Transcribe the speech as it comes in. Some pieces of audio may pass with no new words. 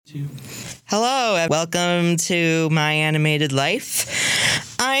Hello, and welcome to My Animated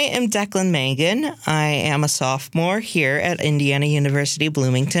Life. I am Declan Mangan. I am a sophomore here at Indiana University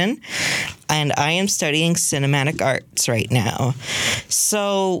Bloomington, and I am studying cinematic arts right now.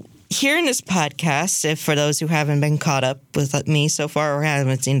 So here in this podcast, if for those who haven't been caught up with me so far or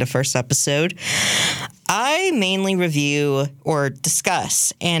haven't seen the first episode, I mainly review or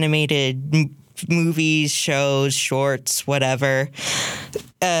discuss animated movies, shows, shorts, whatever.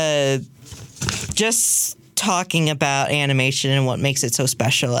 Just talking about animation and what makes it so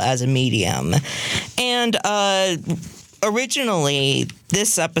special as a medium. And originally,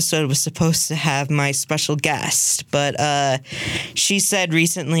 this episode was supposed to have my special guest, but she said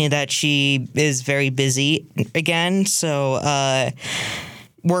recently that she is very busy again, so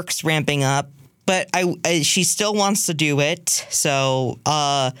work's ramping up. But she still wants to do it, so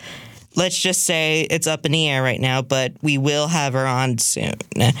let's just say it's up in the air right now, but we will have her on soon.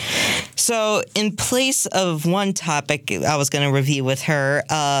 So in place of one topic I was going to review with her,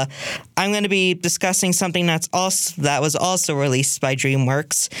 I'm going to be discussing something that was also released by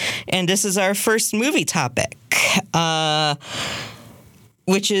DreamWorks, and this is our first movie topic,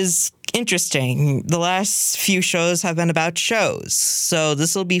 which is interesting. The last few shows have been about shows, so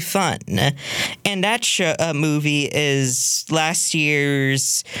this will be fun. And that movie is last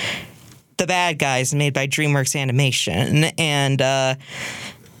year's The Bad Guys, made by DreamWorks Animation, and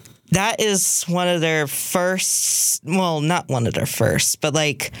that is one of their first, well, not one of their first, but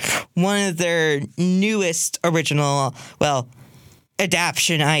like one of their newest original,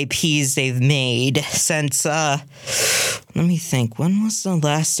 adaptation IPs they've made since, let me think, when was the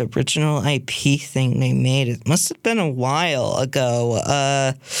last original IP thing they made? It must have been a while ago.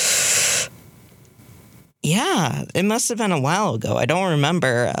 Yeah, it must have been a while ago. I don't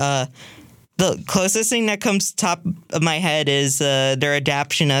remember. The closest thing that comes top of my head is their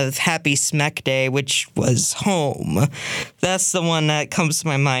adaptation of Happy Smack Day, which was Home. That's the one that comes to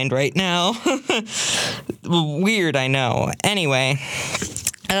my mind right now. Weird, I know. Anyway,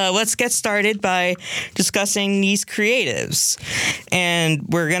 let's get started by discussing these creatives. And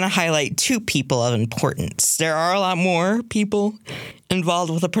we're going to highlight two people of importance. There are a lot more people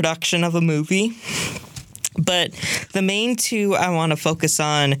involved with the production of a movie, but the main two I want to focus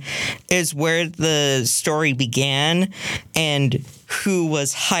on is where the story began and who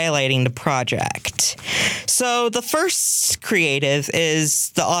was highlighting the project. So the first creative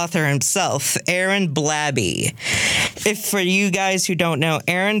is the author himself, Aaron Blabey. If for you guys who don't know,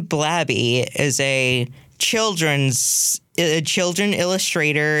 Aaron Blabey is a children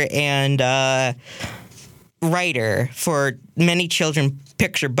illustrator and writer for many children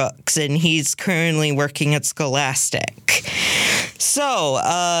picture books, and he's currently working at Scholastic. So,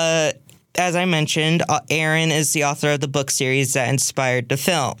 as I mentioned, Aaron is the author of the book series that inspired the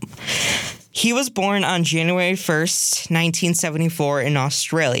film. He was born on January 1st, 1974 in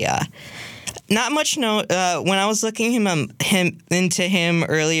Australia. Not much known. When I was looking into him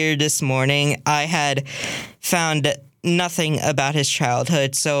earlier this morning, I had found nothing about his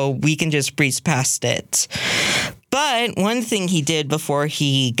childhood, so we can just breeze past it. But one thing he did before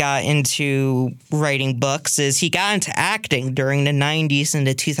he got into writing books is he got into acting during the 90s and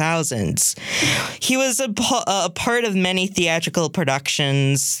the 2000s. He was a part of many theatrical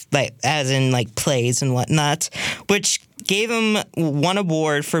productions, as in plays and whatnot, which gave him one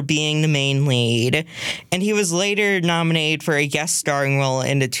award for being the main lead, and he was later nominated for a guest starring role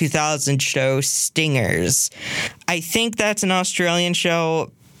in the 2000 show Stingers. I think that's an Australian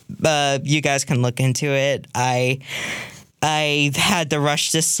show. You guys can look into it. I had to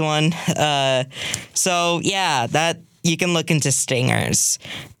rush this one. So yeah, that you can look into Stingers.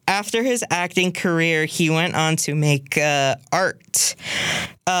 After his acting career, he went on to make art.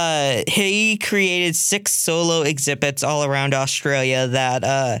 He created 6 solo exhibits all around Australia that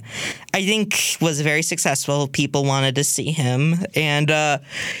I think was very successful. People wanted to see him. And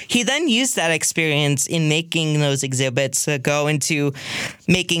he then used that experience in making those exhibits to go into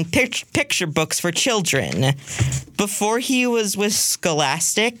making picture books for children. Before he was with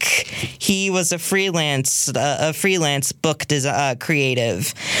Scholastic, he was a freelance book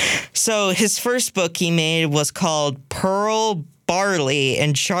creative. So his first book he made was called Pearl Barley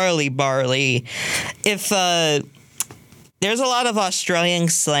and Charlie Barley. If there's a lot of Australian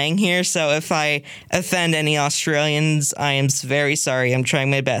slang here, so if I offend any Australians, I am very sorry. I'm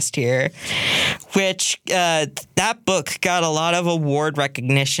trying my best here. Which that book got a lot of award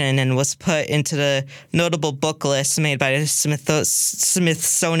recognition and was put into the notable book list made by the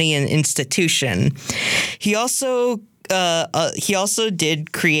Smithsonian Institution. He also he also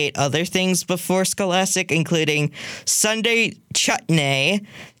did create other things before Scholastic, including Sunday Chutney,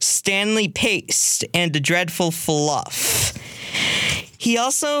 Stanley Paste, and The Dreadful Fluff. He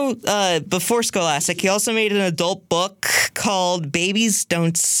also, before Scholastic, he also made an adult book called Babies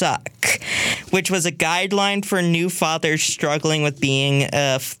Don't Suck, which was a guideline for new fathers struggling with being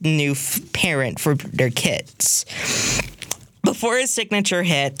a new parent for their kids. Before his signature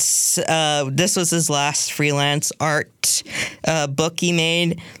hits, this was his last freelance art book he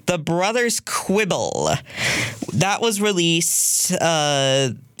made, The Brothers Quibble. That was released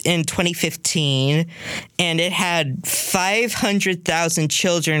in 2015, and it had 500,000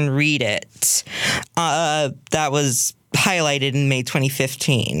 children read it. That was highlighted in May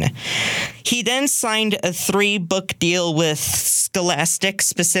 2015. He then signed a 3-book deal with Scholastic,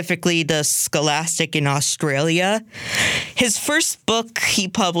 specifically the Scholastic in Australia. His first book he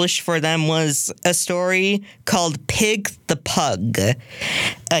published for them was a story called Pig the Pug,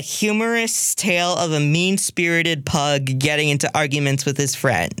 a humorous tale of a mean-spirited pug getting into arguments with his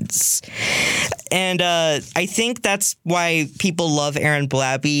friends. And I think that's why people love Aaron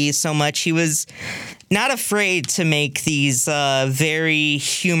Blabey so much. He was not afraid to make these very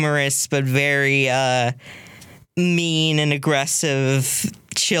humorous but very mean and aggressive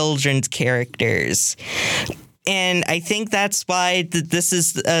children's characters. And I think that's why this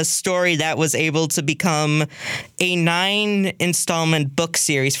is a story that was able to become a 9-installment book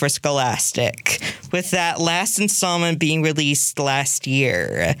series for Scholastic, with that last installment being released last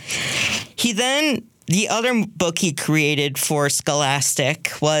year. The other book he created for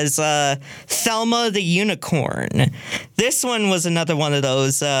Scholastic was Thelma the Unicorn. This one was another one of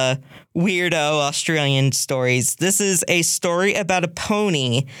those weirdo Australian stories. This is a story about a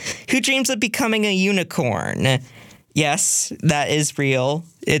pony who dreams of becoming a unicorn. Yes, that is real.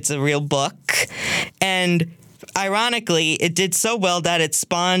 It's a real book. And ironically, it did so well that it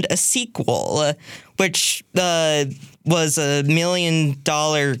spawned a sequel, which was $1 million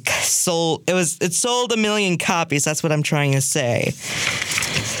sold. It sold 1 million copies. That's what I'm trying to say.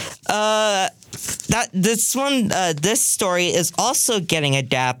 This story is also getting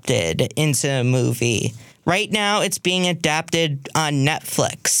adapted into a movie. Right now, it's being adapted on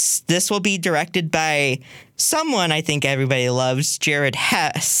Netflix. This will be directed by someone I think everybody loves, Jared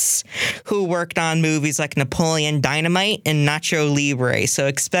Hess, who worked on movies like Napoleon Dynamite and Nacho Libre. So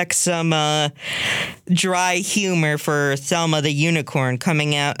expect some dry humor for Thelma the Unicorn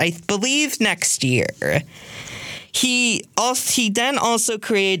coming out, I believe, next year. He then also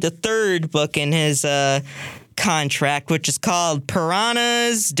created the 3rd book in his contract, which is called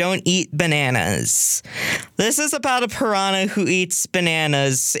Piranhas Don't Eat Bananas. This is about a piranha who eats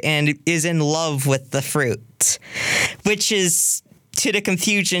bananas and is in love with the fruit, which is to the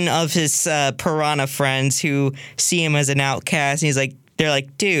confusion of his piranha friends who see him as an outcast. And they're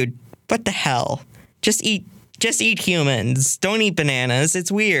like, dude, what the hell? Just eat humans. Don't eat bananas.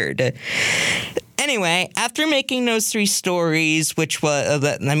 It's weird. Anyway, after making those 3 stories, which was,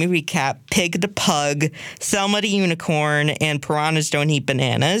 let me recap, Pig the Pug, Thelma the Unicorn, and Piranhas Don't Eat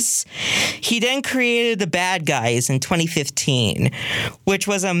Bananas, he then created The Bad Guys in 2015, which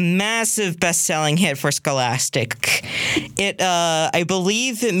was a massive best-selling hit for Scholastic. I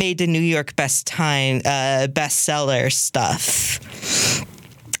believe it made the New York bestseller stuff.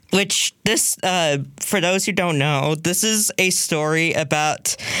 Which for those who don't know, this is a story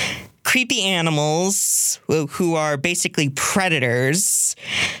about creepy animals who are basically predators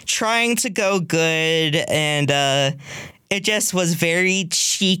trying to go good, and it just was very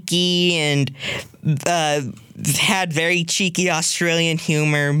cheeky and had very cheeky Australian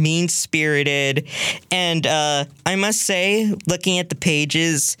humor, mean-spirited, and I must say, looking at the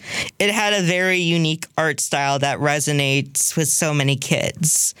pages, it had a very unique art style that resonates with so many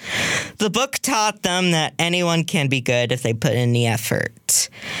kids. The book taught them that anyone can be good if they put in the effort.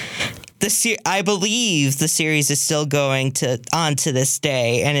 I believe the series is still going on to this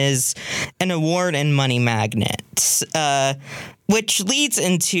day and is an award and money magnet, which leads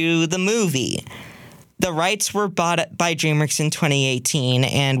into the movie. The rights were bought by DreamWorks in 2018,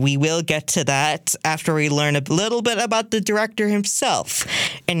 and we will get to that after we learn a little bit about the director himself.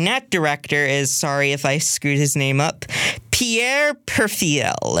 And that director is, sorry if I screwed his name up, Pierre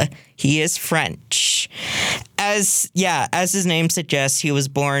Perfiel. He is French. As his name suggests, he was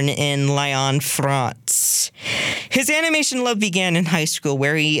born in Lyon, France. His animation love began in high school,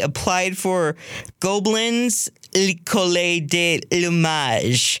 where he applied for Goblin's L'École de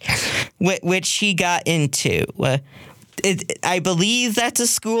l'Image, which he got into. I believe that's a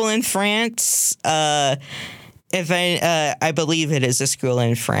school in France. I believe it is a school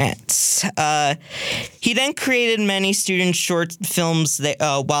in France. He then created many student short films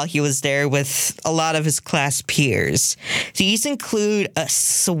while he was there with a lot of his class peers. These include a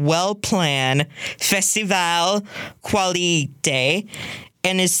swell plan, Festival Qualité,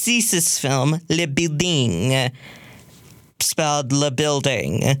 and his thesis film, Le Building, spelled Le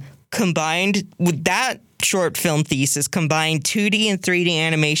Building. Combined with that short film thesis, combined 2D and 3D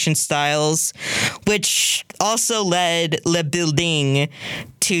animation styles, which also led Le Building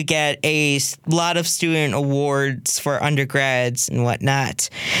to get a lot of student awards for undergrads and whatnot.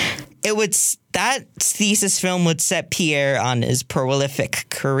 That thesis film would set Pierre on his prolific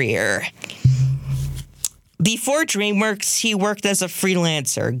career. Before DreamWorks, he worked as a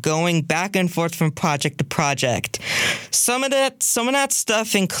freelancer, going back and forth from project to project. Some of that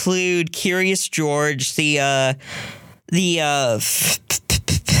stuff include Curious George, the late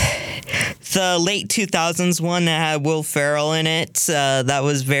 2000s one that had Will Ferrell in it. That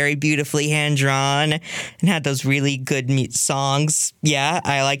was very beautifully hand-drawn and had those really good songs. Yeah,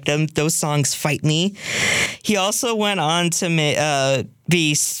 I like them. Those songs fight me. He also went on to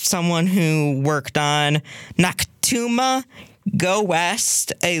be someone who worked on Noctuma, Go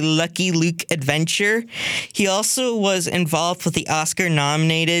West, a Lucky Luke adventure. He also was involved with the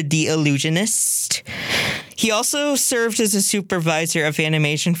Oscar-nominated The Illusionist. He also served as a supervisor of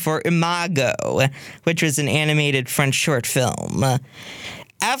animation for Imago, which was an animated French short film.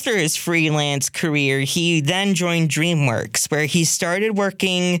 After his freelance career, he then joined DreamWorks, where he started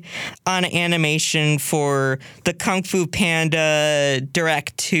working on animation for the Kung Fu Panda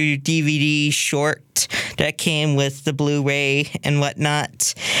direct-to-DVD short that came with the Blu-ray and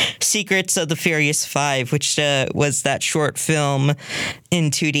whatnot. Secrets of the Furious 5, which was that short film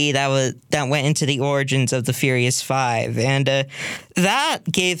in 2D that went into the origins of the Furious 5. And that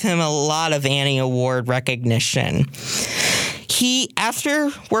gave him a lot of Annie Award recognition. After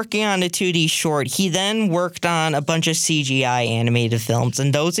working on a 2D short, he then worked on a bunch of CGI animated films,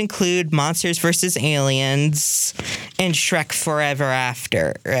 and those include Monsters vs. Aliens and Shrek Forever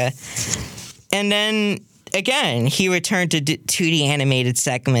After. And then, again, he returned to 2D animated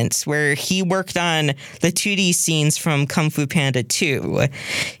segments, where he worked on the 2D scenes from Kung Fu Panda 2.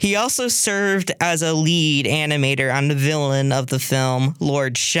 He also served as a lead animator on the villain of the film,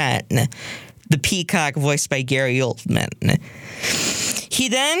 Lord Shen, the peacock voiced by Gary Oldman. He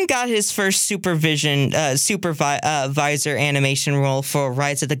then got his first supervisor animation role for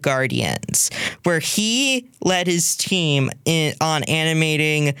Rise of the Guardians, where he led his team on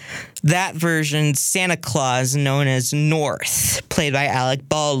animating that version's Santa Claus, known as North, played by Alec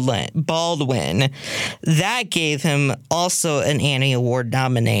Baldwin. That gave him also an Annie Award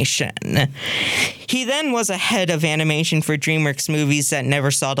nomination. He then was a head of animation for DreamWorks movies that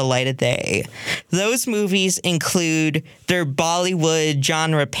never saw the light of day. Those movies include their Bollywood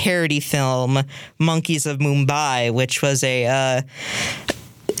genre parody film, Monkeys of Mumbai, which was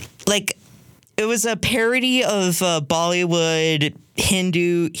it was a parody of Bollywood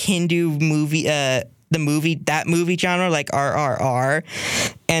Hindu movie, that movie genre, like RRR,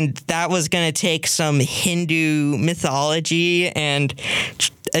 and that was going to take some Hindu mythology and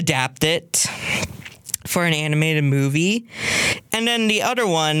adapt it for an animated movie. And then the other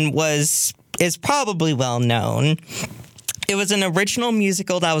one is probably well known. It was an original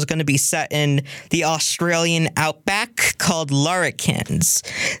musical that was going to be set in the Australian outback called Larrikins.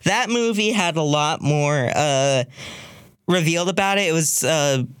 That movie had a lot more revealed about it. It was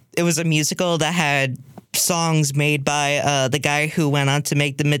a musical that had songs made by the guy who went on to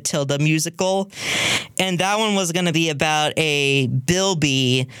make the Matilda musical. And that one was going to be about a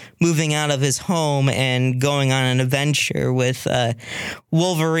Bilby moving out of his home and going on an adventure with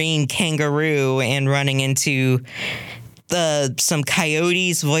Wolverine Kangaroo and running into some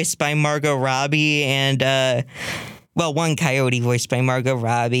coyotes voiced by Margot Robbie and one coyote voiced by Margot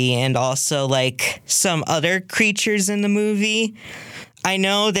Robbie and also like some other creatures in the movie. I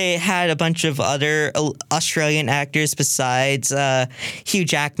know they had a bunch of other Australian actors besides Hugh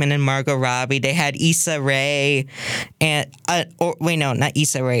Jackman and Margot Robbie. They had Issa Rae and not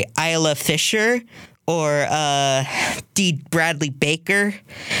Issa Rae, Isla Fisher or D. Bradley Baker.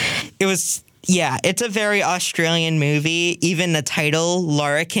 It's a very Australian movie. Even the title,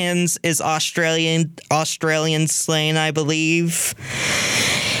 Larrikins, is Australian slang, I believe.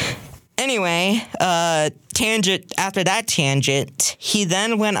 Anyway, after that tangent, he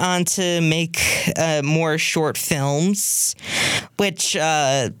then went on to make more short films, which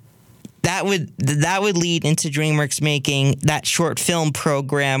that would lead into DreamWorks making that short film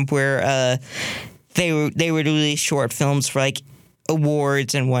program where they would release short films for like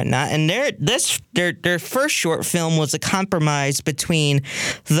awards and whatnot. And their first short film was a compromise between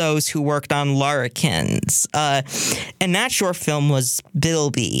those who worked on Larrikins. And that short film was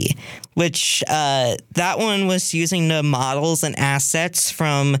Bilby, which that one was using the models and assets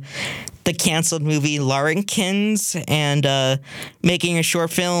from the canceled movie Larrikins and making a short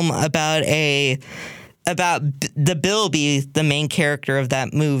film about the Bilby, the main character of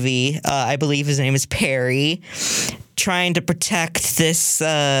that movie. I believe his name is Perry, trying to protect this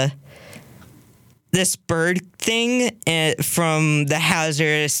bird thing from the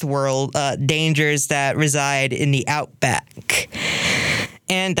hazardous world dangers that reside in the outback.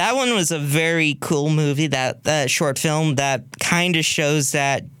 And that one was a very cool movie, that short film that kind of shows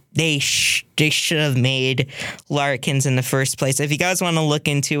that they should have made Larrikins in the first place. If you guys want to look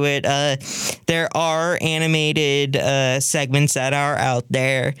into it, there are animated segments that are out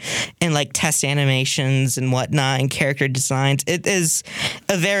there, and like test animations and whatnot, and character designs. It is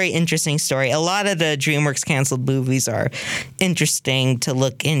a very interesting story. A lot of the DreamWorks canceled movies are interesting to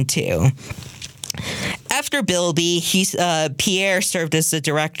look into. After Bilby, Pierre served as the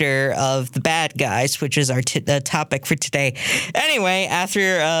director of The Bad Guys, which is our topic for today. Anyway,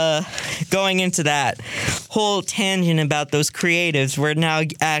 after going into that whole tangent about those creatives, we're now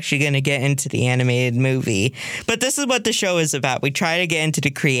actually going to get into the animated movie. But this is what the show is about. We try to get into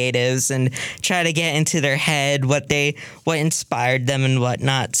the creatives and try to get into their head, what inspired them and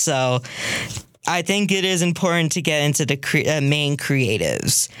whatnot. So I think it is important to get into the main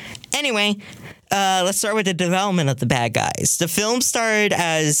creatives. Anyway, let's start with the development of The Bad Guys. The film started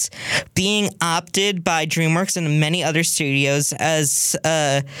as being opted by DreamWorks and many other studios as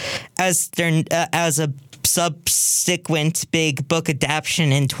a subsequent big book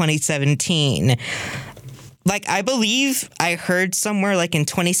adaptation in 2017. Like, I believe I heard somewhere like in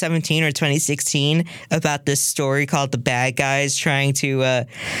 2017 or 2016 about this story called The Bad Guys trying to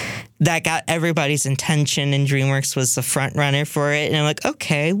that got everybody's attention, and DreamWorks was the front runner for it. And I'm like,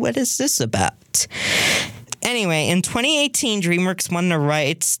 okay, what is this about? Anyway, in 2018, DreamWorks won the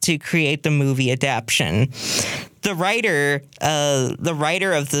rights to create the movie adaptation. The writer of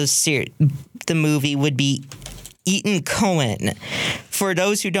the movie would be Ethan Coen. For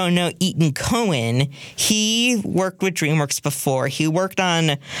those who don't know Ethan Coen, he worked with DreamWorks before. He worked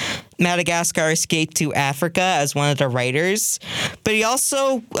on Madagascar Escape to Africa as one of the writers. But he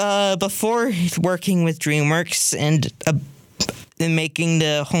also, before working with DreamWorks and making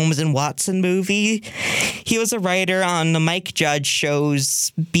the Holmes and Watson movie, he was a writer on the Mike Judge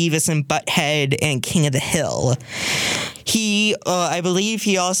shows Beavis and Butthead and King of the Hill. He, I believe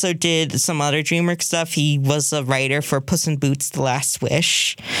he also did some other DreamWorks stuff. He was a writer for Puss in Boots: The Last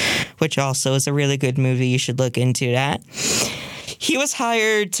Wish, which also is a really good movie. You should look into that. He was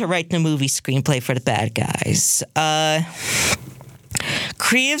hired to write the movie screenplay for The Bad Guys.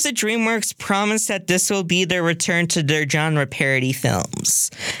 Creatives at DreamWorks promised that this will be their return to their genre parody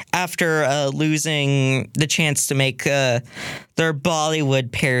films after losing the chance to make their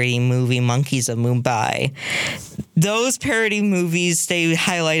Bollywood parody movie, Monkeys of Mumbai. Those parody movies they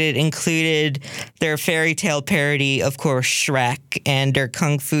highlighted included their fairy tale parody, of course, Shrek, and their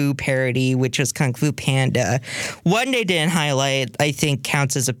Kung Fu parody, which was Kung Fu Panda. One they didn't highlight, I think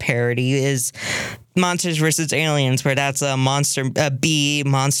counts as a parody, is Monsters vs. Aliens, where that's a B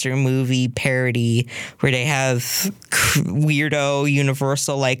monster movie parody where they have weirdo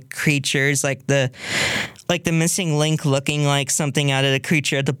Universal-like creatures like the missing link looking like something out of the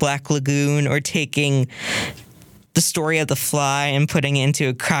Creature of the Black Lagoon, or taking the story of The Fly and putting it into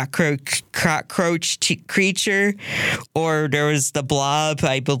a cockroach creature. Or there was The Blob,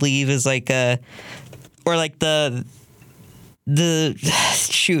 I believe, is like a, or like the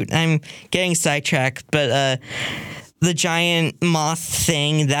shoot, I'm getting sidetracked, but the giant moth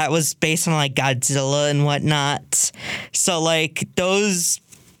thing that was based on like Godzilla and whatnot. So like those,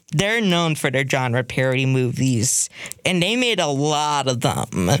 they're known for their genre parody movies, and they made a lot of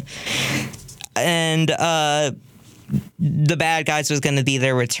them. And The Bad Guys was going to be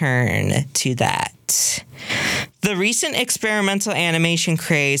their return to that. The recent experimental animation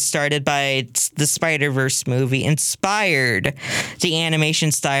craze started by the Spider-Verse movie inspired the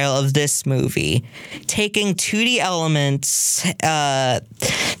animation style of this movie. Taking 2D elements,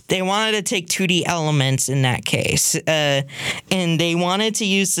 they wanted to take 2D elements in that case, and they wanted to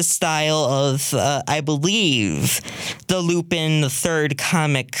use the style of, I believe, the Lupin III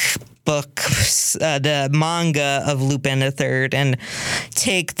comic book, the manga of Lupin III, and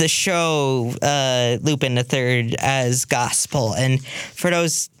take the show Lupin III as gospel. And for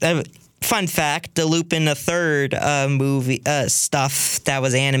those, fun fact, the Lupin III movie stuff that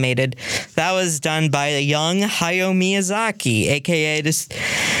was animated, that was done by a young Hayao Miyazaki, a.k.a.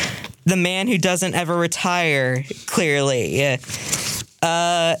 the man who doesn't ever retire, clearly. Yeah.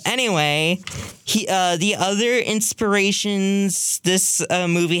 Anyway, the other inspirations this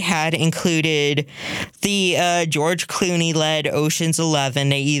movie had included the George Clooney-led Ocean's 11.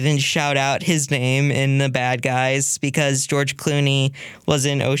 They even shout out his name in The Bad Guys because George Clooney was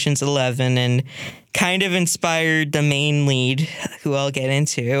in Ocean's 11 and kind of inspired the main lead, who I'll get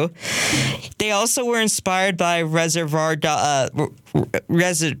into. They also were inspired by Reservoir Dogs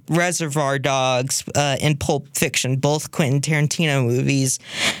and Pulp Fiction, both Quentin Tarantino movies.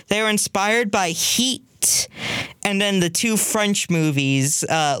 They were inspired by Heat, and then the two French movies,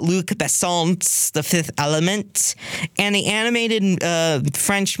 Luc Besson's The Fifth Element, and the animated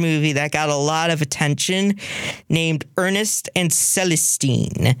French movie that got a lot of attention named Ernest and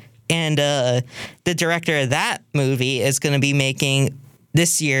Celestine. And the director of that movie is going to be making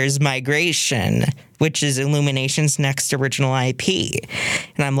this year's Migration, which is Illumination's next original IP.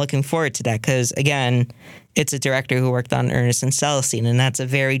 And I'm looking forward to that because, again, it's a director who worked on Ernest and Celestine, and that's a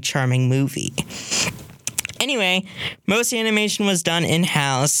very charming movie. Anyway, most animation was done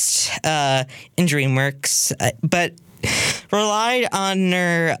in-house in DreamWorks, but relied on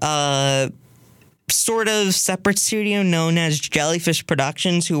their sort of separate studio known as Jellyfish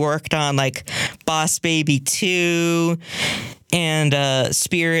Productions, who worked on like Boss Baby 2 and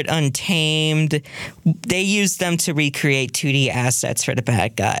Spirit Untamed. They used them to recreate 2D assets for The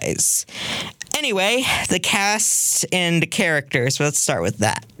Bad Guys. Anyway, the cast and the characters. Let's start with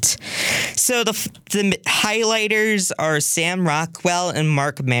that. So the highlighters are Sam Rockwell and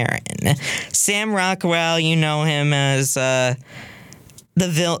Marc Maron. Sam Rockwell, you know him as he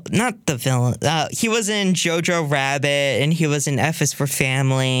was in Jojo Rabbit, and he was in F is for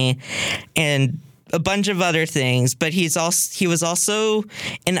Family, and a bunch of other things. But he was also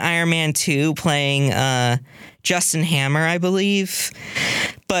in Iron Man 2 playing Justin Hammer, I believe.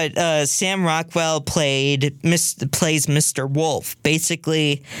 But Sam Rockwell plays Mr. Wolf,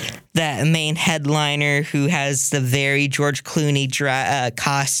 basically that main headliner who has the very George Clooney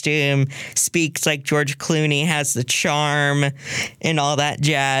costume, speaks like George Clooney, has the charm, and all that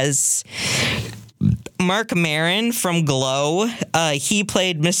jazz. Marc Maron from Glow, he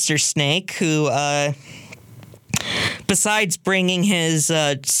played Mr. Snake, who, besides bringing his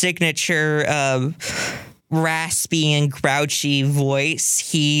signature raspy and grouchy voice,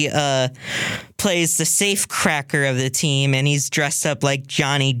 he plays the safecracker of the team, and he's dressed up like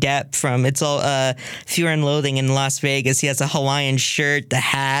Johnny Depp from Fear and Loathing in Las Vegas. He has a Hawaiian shirt, the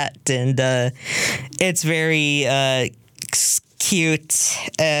hat, and it's very cute,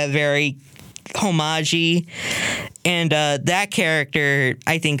 very homage-y. And that character,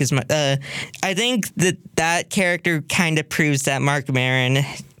 I think, I think that character kind of proves that Marc Maron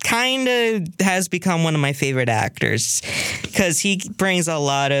kind of has become one of my favorite actors because he brings a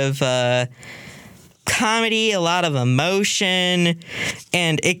lot of comedy, a lot of emotion,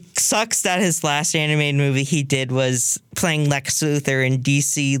 and it sucks that his last animated movie he did was playing Lex Luthor in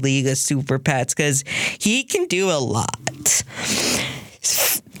DC League of Super Pets because he can do a lot.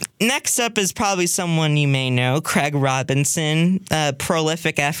 Next up is probably someone you may know, Craig Robinson, a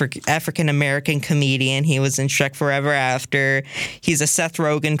prolific African-American comedian. He was in Shrek Forever After. He's a Seth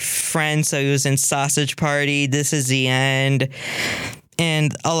Rogen friend, so he was in Sausage Party, This Is the End,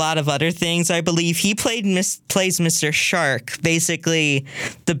 and a lot of other things. I believe he plays Mr. Shark, basically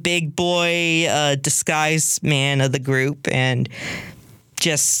the big boy disguise man of the group, and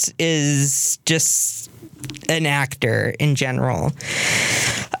is an actor in general.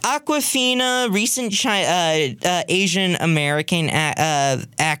 Awkwafina, recent Asian American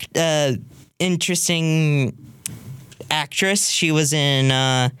interesting actress. She was in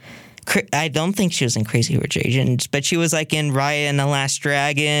I don't think she was in Crazy Rich Asians, but she was like in Raya and the Last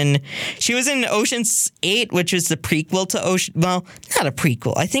Dragon. She was in Ocean's 8, which was the prequel to well, not a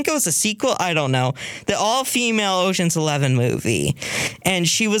prequel. I think it was a sequel. I don't know. The all-female Ocean's 11 movie. And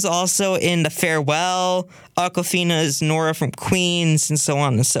she was also in The Farewell, Awkwafina's Nora from Queens, and so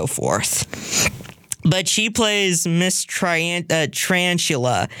on and so forth. But she plays Miss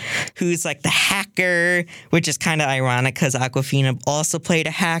Tarantula, who's like the hacker, which is kind of ironic because Awkwafina also played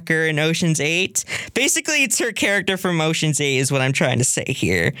a hacker in Ocean's 8. Basically, it's her character from Ocean's 8 is what I'm trying to say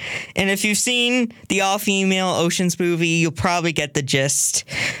here. And if you've seen the all-female Ocean's movie, you'll probably get the gist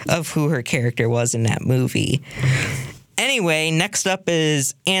of who her character was in that movie. Anyway, next up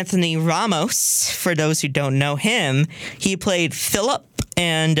is Anthony Ramos. For those who don't know him, he played Philip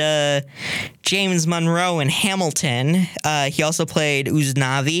and James Monroe in Hamilton. He also played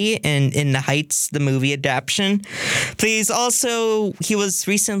Usnavi in The Heights, the movie adaptation. But he was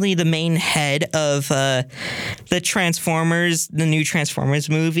recently the main head of the new Transformers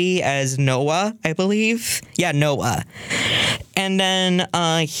movie as Noah, I believe. Yeah, Noah. And then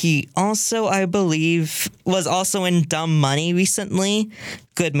he also, I believe, was also in Dumb Money recently.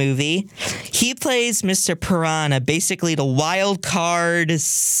 Good movie. He plays Mr. Piranha, basically the wild card,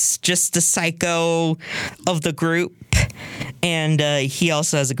 just the psycho of the group. And he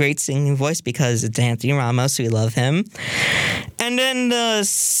also has a great singing voice because it's Anthony Ramos. We love him. And then the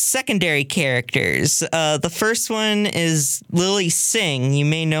secondary characters. The first one is Lily Singh. You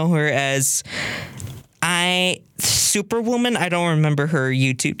may know her as Superwoman. I don't remember her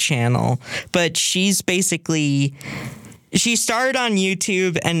YouTube channel, but she's basically... She started on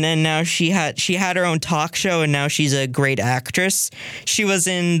YouTube, and then now she had her own talk show, and now she's a great actress. She was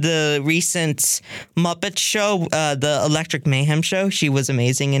in the recent Muppet show, the Electric Mayhem show. She was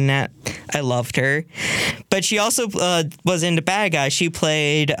amazing in that. I loved her. But she also was in The Bad Guy. She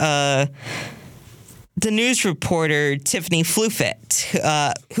played the news reporter Tiffany Fluffit,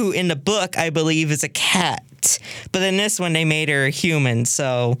 who in the book, I believe, is a cat. But in this one, they made her a human,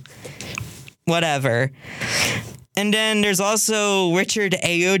 so whatever. And then there's also Richard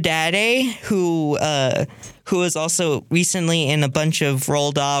Ayoade, who was also recently in a bunch of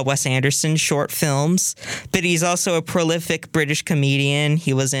Roald Dahl, Wes Anderson short films. But he's also a prolific British comedian.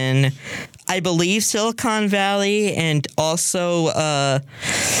 He was in, I believe, Silicon Valley, and also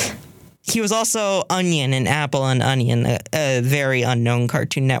he was also Onion in Apple and Onion, a very unknown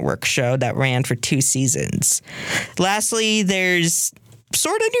Cartoon Network show that ran for 2 seasons. Lastly, there's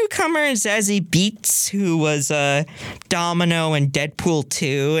sort of newcomer Zazie Beetz, who was Domino in Deadpool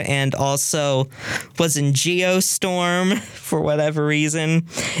 2 and also was in Geostorm for whatever reason.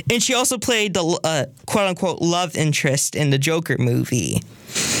 And she also played the quote-unquote love interest in the Joker movie.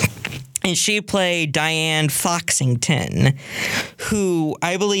 And she played Diane Foxington, who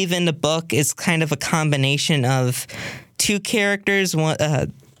I believe in the book is kind of a combination of 2 characters.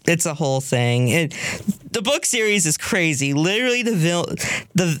 It's a whole thing. The book series is crazy. Literally,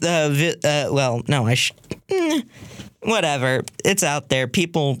 whatever. It's out there.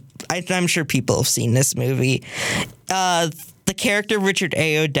 I'm sure people have seen this movie. The character Richard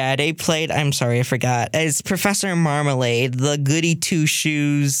Ayoade played, I'm sorry, I forgot, as Professor Marmalade, the goody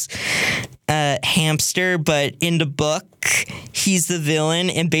two-shoes hamster, but in the book, he's the villain,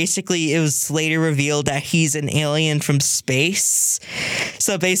 and basically it was later revealed that he's an alien from space.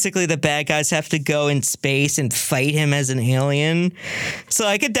 So basically the bad guys have to go in space and fight him as an alien. So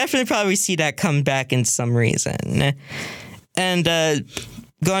I could definitely probably see that come back in some reason. And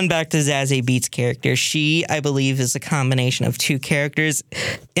going back to Zazie Beetz' character, she, I believe, is a combination of 2 characters.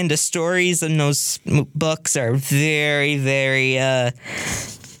 And the stories in those books are very, very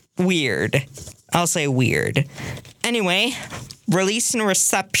weird. I'll say weird. Anyway, release and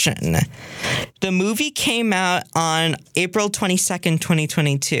reception. The movie came out on April 22nd,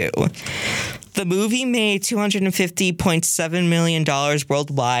 2022. The movie made $250.7 million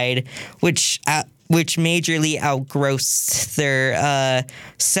worldwide, which majorly outgrossed their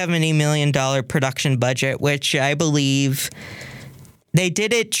 $70 million production budget, which I believe they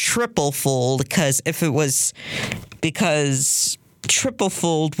did it triple-fold, because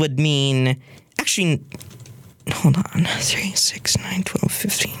triple-fold would mean, actually, hold on, 3, 6, 9, 12,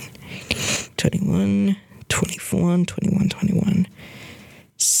 15, 21, 21, 21, 21.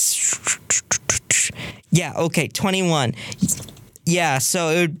 Yeah, okay, 21. Yeah, so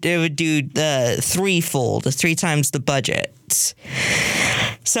it would do threefold, 3 times the budget.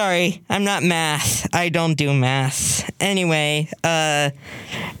 Sorry, I'm not math. I don't do math. Anyway,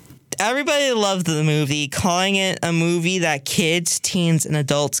 everybody loved the movie, calling it a movie that kids, teens, and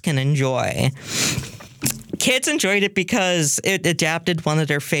adults can enjoy. Kids enjoyed it because it adapted one of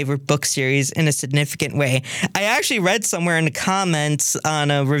their favorite book series in a significant way. I actually read somewhere in the comments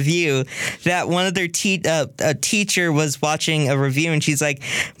on a review that one of their a teacher was watching a review, and she's like,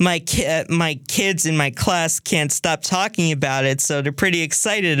 my kids in my class can't stop talking about it, so they're pretty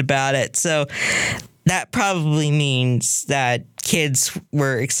excited about it. So that probably means that kids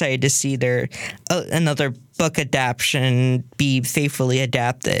were excited to see their another book adaptation be faithfully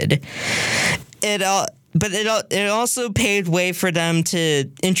adapted. But it also paved way for them to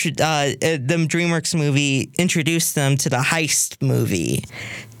DreamWorks movie introduced them to the Heist movie,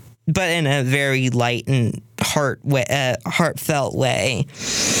 but in a very light and heartfelt way.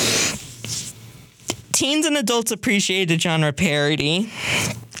 Teens and adults appreciated genre parody,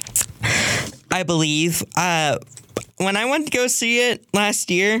 I believe. when I went to go see it last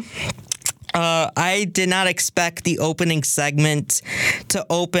year, I did not expect the opening segment to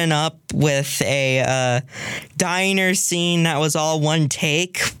open up with a diner scene that was all one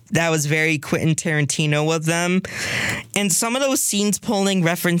take. That was very Quentin Tarantino of them. And some of those scenes pulling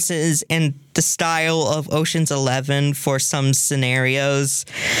references in the style of Ocean's 11 for some scenarios.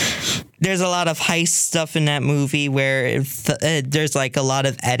 There's a lot of heist stuff in that movie where there's like a lot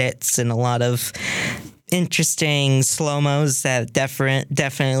of edits and a lot of interesting slow-mos that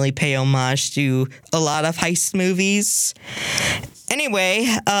definitely pay homage to a lot of heist movies. Anyway,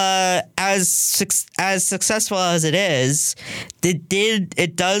 as successful as it is,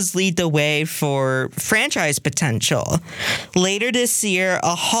 it does lead the way for franchise potential. Later this year,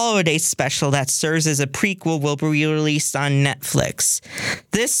 a holiday special that serves as a prequel will be released on Netflix.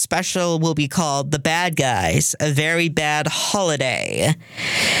 This special will be called The Bad Guys: A Very Bad Holiday.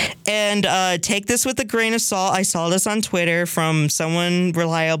 And take this with a grain of salt. I saw this on Twitter from someone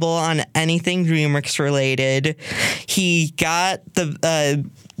reliable on anything DreamWorks related. He got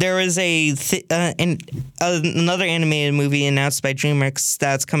there was another animated movie announced by DreamWorks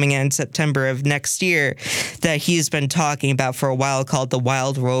that's coming out in September of next year that he's been talking about for a while called The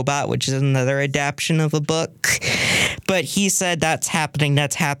Wild Robot, which is another adaptation of a book. But he said that's happening.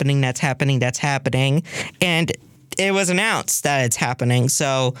 And it was announced that it's happening.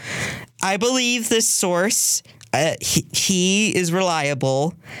 So I believe this source. He is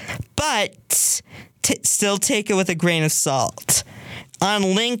reliable, but still take it with a grain of salt. On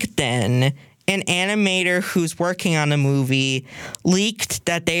LinkedIn, an animator who's working on a movie leaked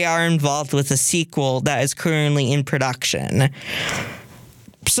that they are involved with a sequel that is currently in production.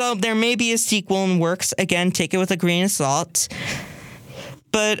 So there may be a sequel in works. Again, take it with a grain of salt.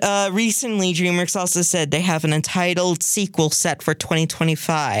 But recently, DreamWorks also said they have an entitled sequel set for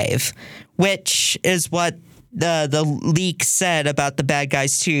 2025, which is what the leak said about The Bad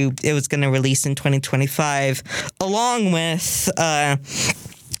Guys 2. It was going to release in 2025, along with their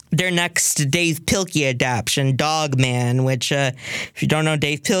next Dave Pilkey adaptation, Dog Man, which, if you don't know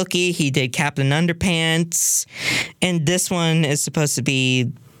Dave Pilkey, he did Captain Underpants. And this one is supposed to be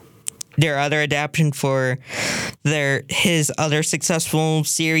their other adaptation for his other successful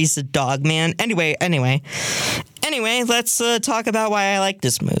series, The Dog Man. Anyway, let's talk about why I like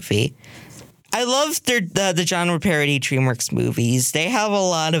this movie. I love the genre parody DreamWorks movies. They have a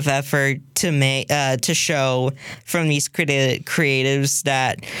lot of effort to show from these creatives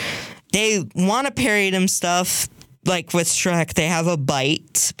that they want to parody them stuff. Like with Shrek, they have a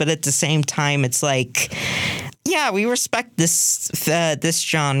bite, but at the same time, it's like, yeah, we respect this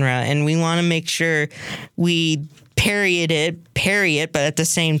genre, and we want to make sure we parry it, but at the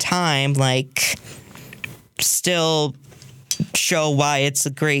same time, like, still show why it's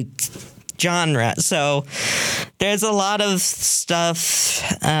a great genre. So there's a lot of stuff.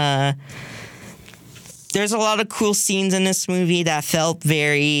 There's a lot of cool scenes in this movie that felt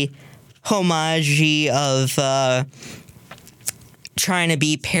very homage-y of trying to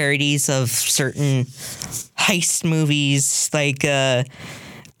be parodies of certain heist movies. Like, I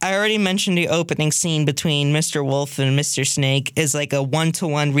already mentioned the opening scene between Mr. Wolf and Mr. Snake is like a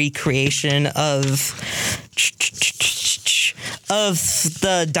one-to-one recreation of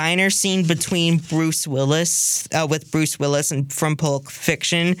the diner scene between Bruce Willis and from Pulp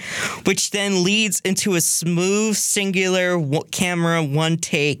Fiction, which then leads into a smooth, singular camera one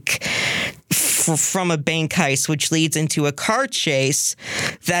take from a bank heist, which leads into a car chase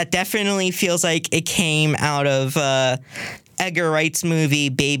that definitely feels like it came out of Edgar Wright's movie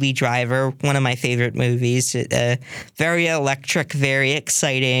Baby Driver, one of my favorite movies. Very electric, very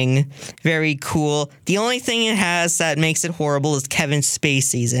exciting, very cool. The only thing it has that makes it horrible is Kevin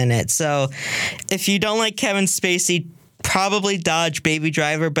Spacey's in it. So if you don't like Kevin Spacey, probably dodge Baby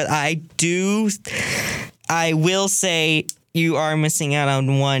Driver, but I will say you are missing out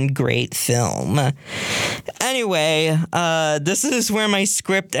on one great film. Anyway, this is where my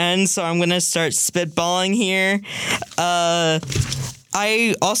script ends, so I'm going to start spitballing here.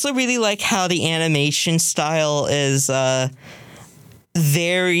 I also really like how the animation style is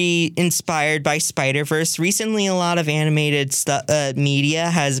very inspired by Spider-Verse. Recently, a lot of animated media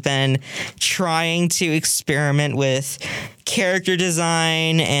has been trying to experiment with character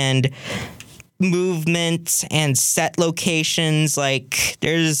design and movement and set locations. Like,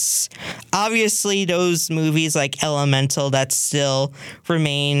 there's obviously those movies like Elemental that still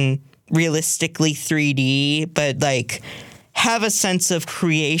remain realistically 3D, but like have a sense of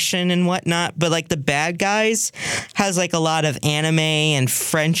creation and whatnot, but like the bad guys has like a lot of anime and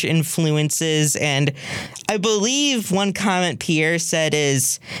French influences. And I believe one comment Pierre said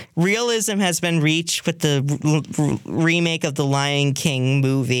is realism has been reached with the remake of the Lion King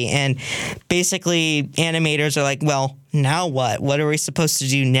movie. And basically animators are like, well, now what? What are we supposed to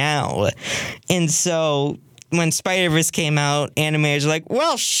do now? And so when Spider-Verse came out, animators are like,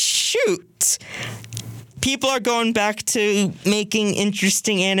 well, shoot. People are going back to making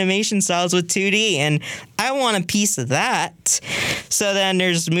interesting animation styles with 2D, and I want a piece of that. So then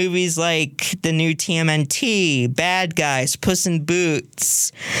there's movies like the new TMNT, Bad Guys, Puss in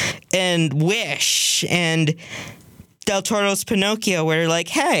Boots, and Wish, and Del Toro's Pinocchio, where they're like,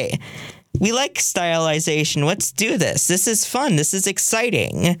 hey, we like stylization. Let's do this. This is fun. This is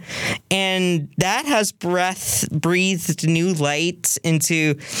exciting. And that has breathed new light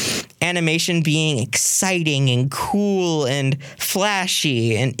into animation being exciting and cool and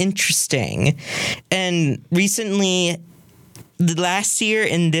flashy and interesting. And recently, the last year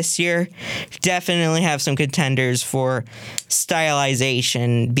and this year definitely have some contenders for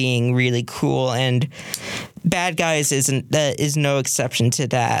stylization being really cool, and Bad Guys is no exception to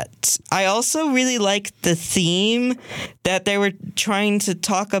that. I also really like the theme that they were trying to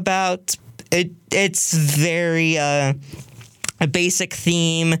talk about. It's very a basic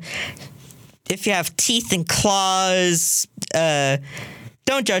theme. If you have teeth and claws,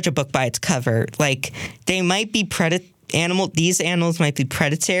 don't judge a book by its cover. Like, they might be these animals might be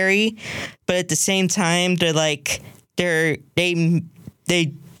predatory, but at the same time, they're like they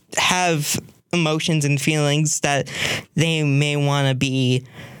have emotions and feelings that they may want to be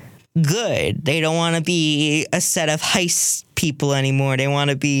good. They don't want to be a set of heist people anymore. They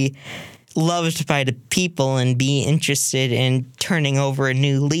want to be loved by the people and be interested in turning over a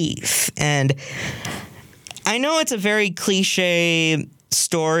new leaf. And I know it's a very cliche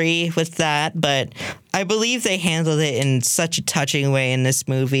story with that, but I believe they handled it in such a touching way in this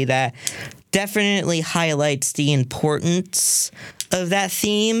movie that definitely highlights the importance of that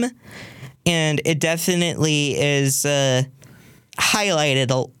theme, and it definitely is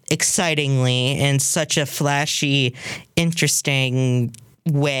highlighted excitingly in such a flashy, interesting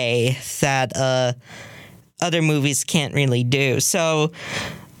way that other movies can't really do. So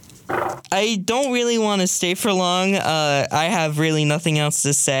I don't really want to stay for long. I have really nothing else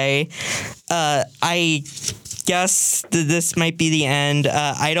to say. I guess this might be the end.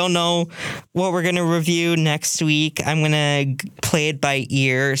 I don't know what we're going to review next week. I'm going to play it by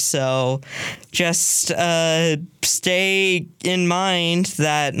ear. So just stay in mind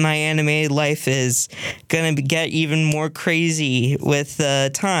that my animated life is going to get even more crazy with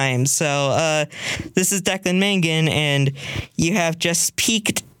time. So this is Declan Mangan, and you have just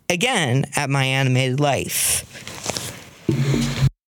peeked again at my animated life.